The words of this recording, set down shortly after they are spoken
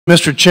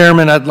Mr.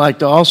 Chairman, I'd like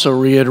to also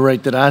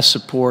reiterate that I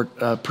support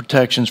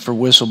protections for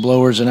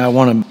whistleblowers, and I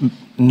want to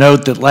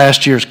note that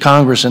last year's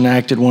Congress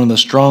enacted one of the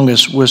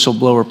strongest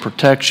whistleblower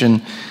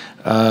protection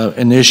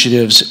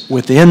initiatives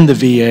within the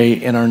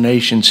VA in our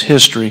nation's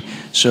history.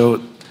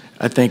 So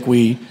I think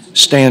we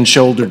stand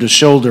shoulder to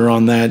shoulder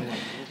on that.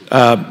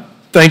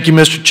 Thank you,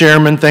 Mr.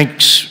 Chairman.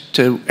 Thanks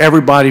to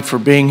everybody for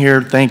being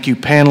here. Thank you,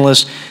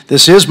 panelists.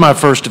 This is my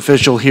first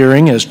official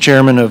hearing as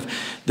chairman of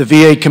the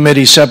VA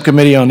Committee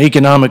Subcommittee on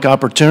Economic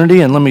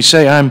Opportunity, and let me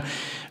say I'm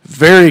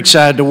very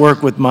excited to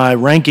work with my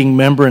ranking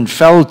member and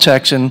fellow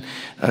Texan,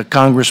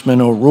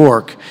 Congressman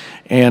O'Rourke.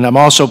 And I'm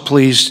also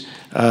pleased,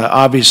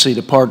 obviously,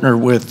 to partner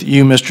with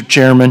you, Mr.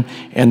 Chairman,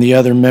 and the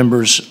other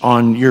members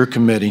on your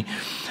committee.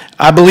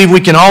 I believe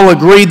we can all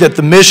agree that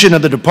the mission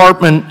of the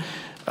Department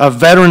of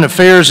Veteran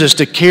Affairs is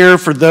to care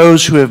for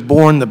those who have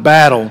borne the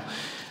battle.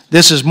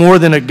 This is more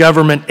than a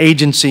government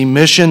agency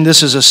mission.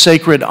 This is a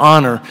sacred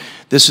honor.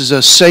 This is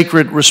a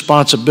sacred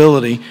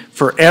responsibility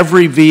for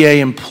every VA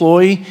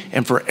employee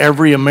and for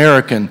every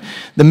American.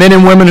 The men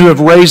and women who have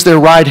raised their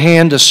right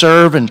hand to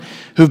serve and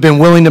who've been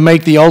willing to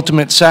make the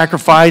ultimate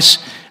sacrifice,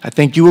 I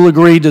think you will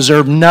agree,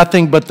 deserve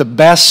nothing but the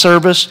best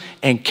service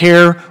and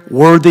care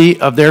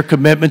worthy of their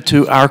commitment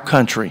to our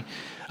country.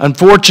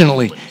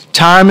 Unfortunately,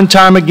 time and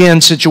time again,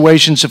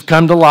 situations have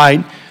come to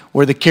light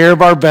where the care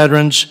of our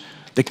veterans,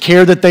 the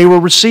care that they were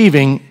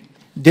receiving,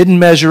 didn't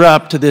measure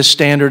up to this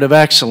standard of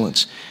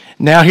excellence.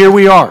 Now here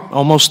we are,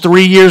 almost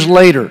 3 years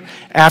later,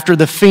 after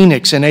the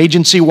Phoenix and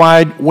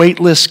agency-wide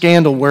waitlist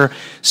scandal where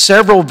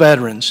several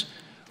veterans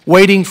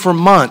waiting for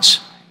months,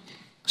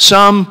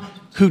 some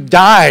who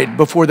died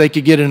before they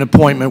could get an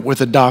appointment with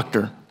a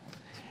doctor.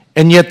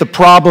 And yet the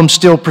problem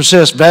still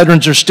persists.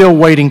 Veterans are still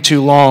waiting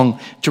too long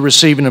to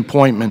receive an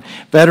appointment.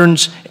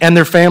 Veterans and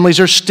their families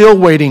are still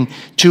waiting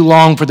too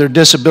long for their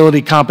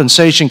disability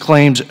compensation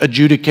claims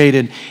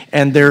adjudicated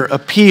and their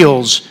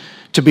appeals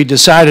to be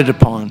decided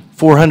upon.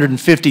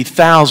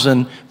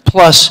 450,000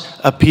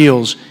 plus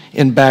appeals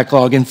in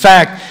backlog. In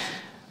fact,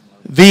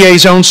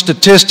 VA's own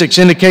statistics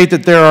indicate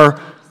that there are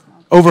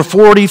over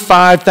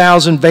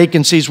 45,000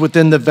 vacancies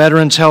within the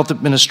Veterans Health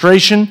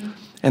Administration,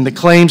 and the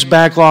claims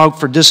backlog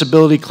for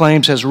disability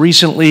claims has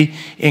recently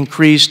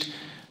increased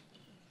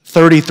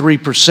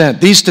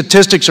 33%. These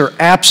statistics are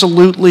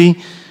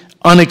absolutely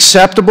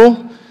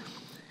unacceptable,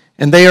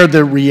 and they are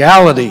the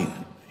reality,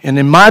 and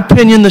in my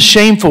opinion, the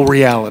shameful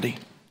reality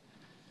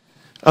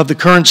of the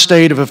current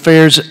state of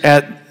affairs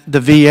at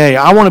the VA.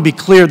 I want to be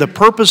clear, the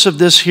purpose of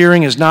this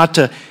hearing is not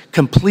to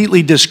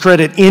completely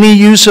discredit any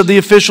use of the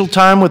official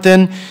time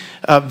within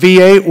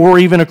VA or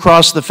even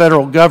across the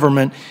federal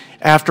government.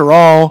 After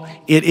all,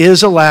 it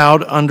is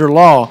allowed under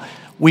law.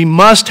 We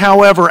must,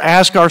 however,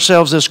 ask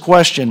ourselves this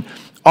question: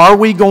 are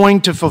we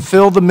going to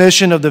fulfill the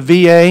mission of the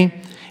VA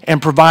and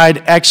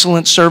provide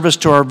excellent service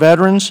to our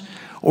veterans,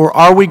 or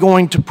are we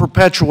going to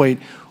perpetuate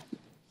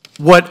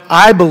what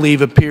I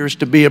believe appears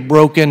to be a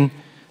broken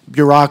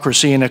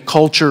bureaucracy and a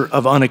culture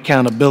of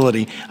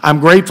unaccountability? I'm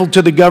grateful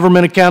to the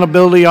Government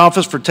Accountability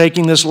Office for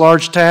taking this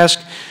large task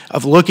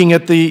of looking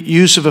at the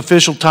use of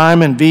official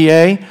time in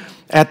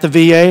at the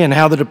VA and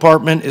how the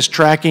department is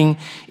tracking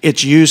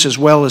its use as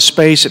well as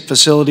space at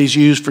facilities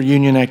used for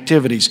union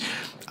activities.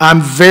 I'm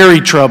very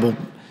troubled,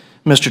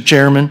 Mr.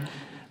 Chairman,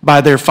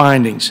 by their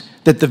findings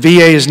that the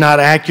VA is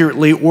not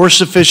accurately or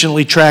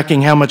sufficiently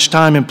tracking how much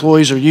time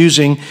employees are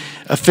using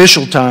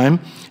official time,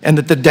 and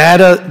that the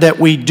data that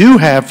we do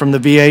have from the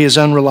VA is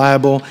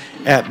unreliable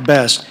at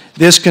best.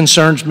 This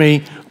concerns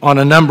me on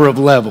a number of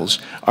levels.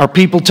 Are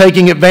people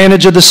taking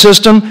advantage of the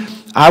system?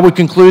 I would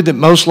conclude that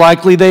most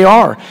likely they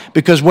are,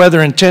 because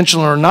whether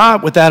intentional or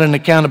not, without an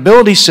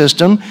accountability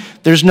system,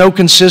 there's no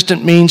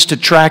consistent means to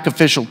track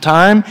official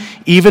time,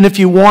 even if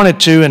you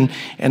wanted to.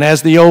 And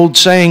as the old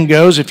saying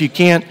goes, if you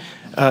can't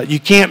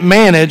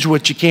manage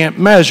what you can't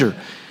measure.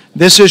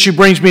 This issue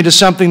brings me to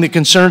something that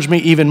concerns me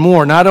even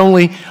more. Not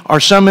only are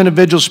some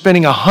individuals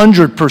spending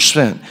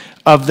 100%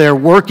 of their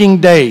working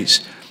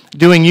days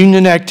doing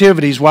union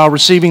activities while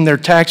receiving their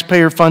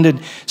taxpayer-funded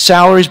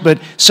salaries, but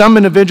some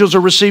individuals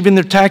are receiving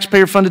their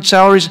taxpayer-funded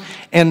salaries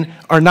and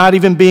are not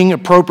even being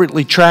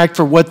appropriately tracked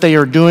for what they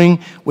are doing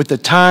with the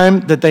time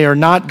that they are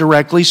not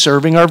directly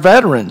serving our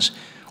veterans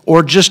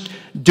or just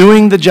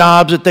doing the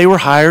jobs that they were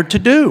hired to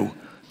do.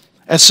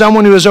 As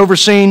someone who has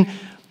overseen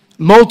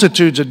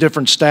multitudes of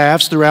different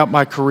staffs throughout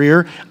my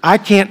career, I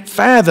can't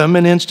fathom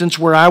an instance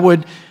where I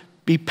would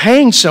be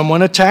paying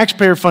someone a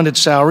taxpayer-funded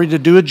salary to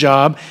do a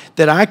job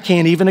that I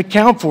can't even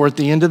account for at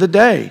the end of the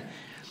day.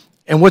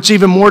 And what's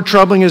even more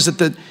troubling is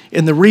that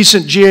in the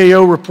recent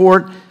GAO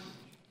report,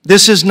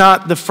 this is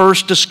not the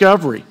first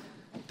discovery.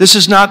 This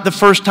is not the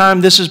first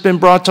time this has been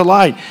brought to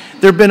light.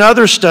 There have been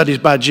other studies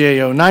by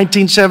GAO,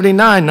 1979,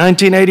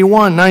 1981,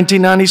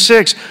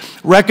 1996,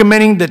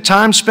 recommending that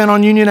time spent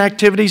on union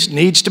activities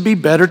needs to be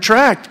better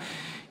tracked.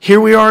 Here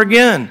we are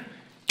again,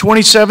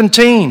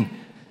 2017.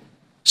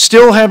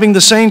 Still having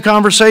the same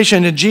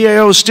conversation, and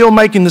GAO is still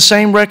making the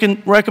same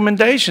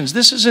recommendations.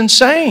 This is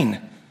insane.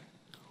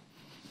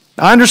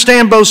 I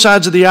understand both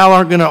sides of the aisle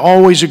aren't going to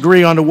always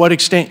agree on to what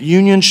extent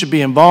unions should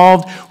be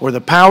involved or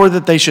the power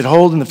that they should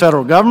hold in the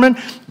federal government,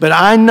 but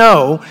I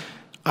know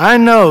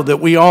that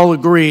we all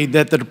agree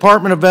that the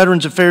Department of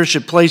Veterans Affairs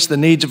should place the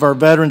needs of our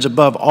veterans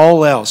above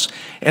all else,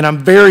 and I'm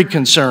very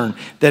concerned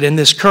that in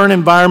this current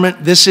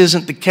environment, this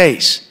isn't the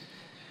case.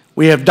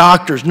 We have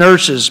doctors,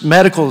 nurses,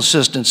 medical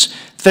assistants,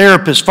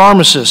 therapists,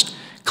 pharmacists,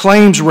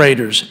 claims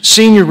raters,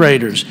 senior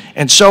raters,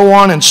 and so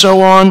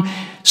on,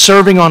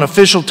 serving on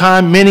official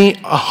time, many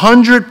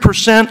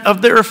 100%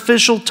 of their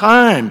official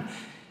time.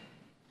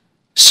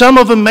 Some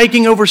of them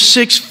making over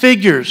 6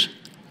 figures.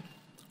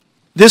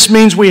 This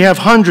means we have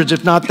hundreds,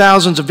 if not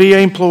thousands, of VA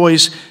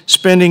employees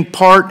spending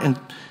part and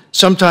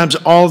sometimes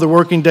all the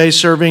working days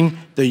serving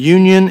the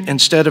union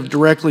instead of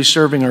directly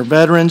serving our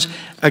veterans.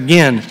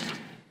 Again,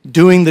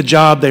 doing the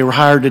job they were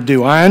hired to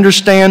do. I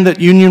understand that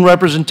union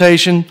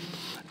representation,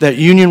 that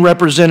union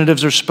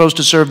representatives are supposed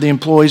to serve the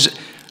employees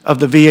of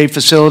the VA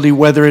facility,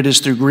 whether it is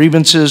through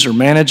grievances or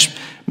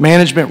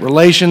management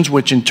relations,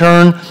 which in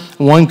turn,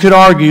 one could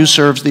argue,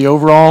 serves the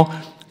overall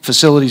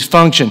facility's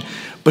function.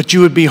 But you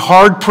would be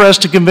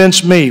hard-pressed to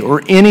convince me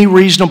or any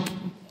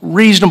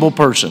reasonable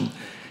person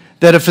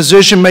that a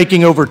physician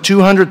making over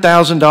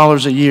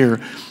 $200,000 a year,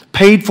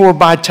 paid for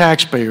by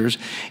taxpayers,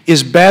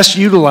 is best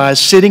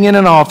utilized sitting in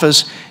an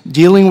office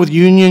dealing with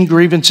union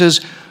grievances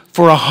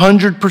for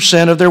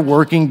 100% of their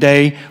working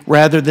day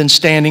rather than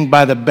standing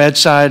by the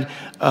bedside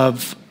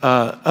of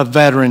a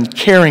veteran,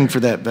 caring for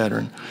that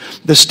veteran.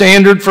 The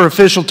standard for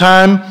official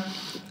time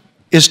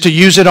is to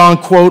use it on,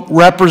 quote,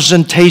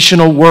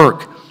 representational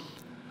work.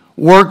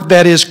 Work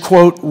that is,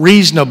 quote,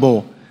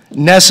 reasonable,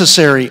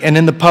 necessary, and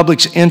in the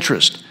public's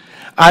interest.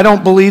 I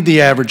don't believe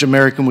the average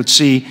American would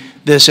see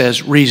this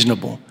as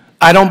reasonable.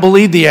 I don't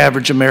believe the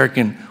average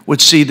American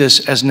would see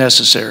this as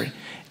necessary.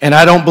 And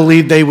I don't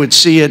believe they would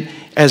see it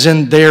as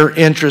in their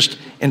interest.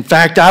 In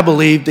fact, I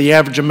believe the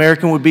average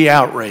American would be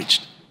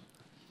outraged.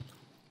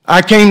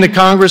 I came to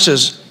Congress,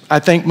 as I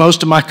think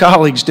most of my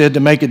colleagues did, to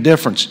make a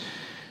difference,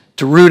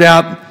 to root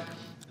out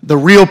the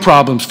real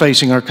problems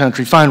facing our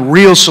country, find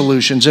real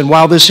solutions. And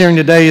while this hearing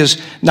today is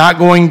not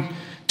going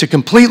to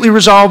completely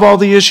resolve all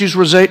the issues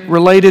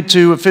related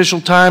to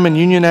official time and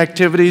union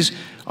activities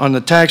on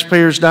the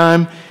taxpayer's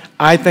dime,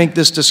 I think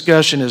this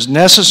discussion is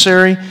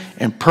necessary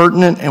and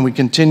pertinent, and we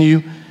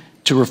continue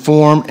to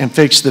reform and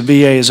fix the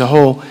VA as a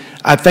whole.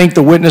 I thank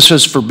the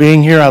witnesses for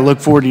being here. I look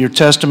forward to your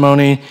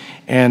testimony,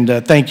 and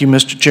thank you,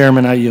 Mr.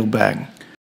 Chairman. I yield back.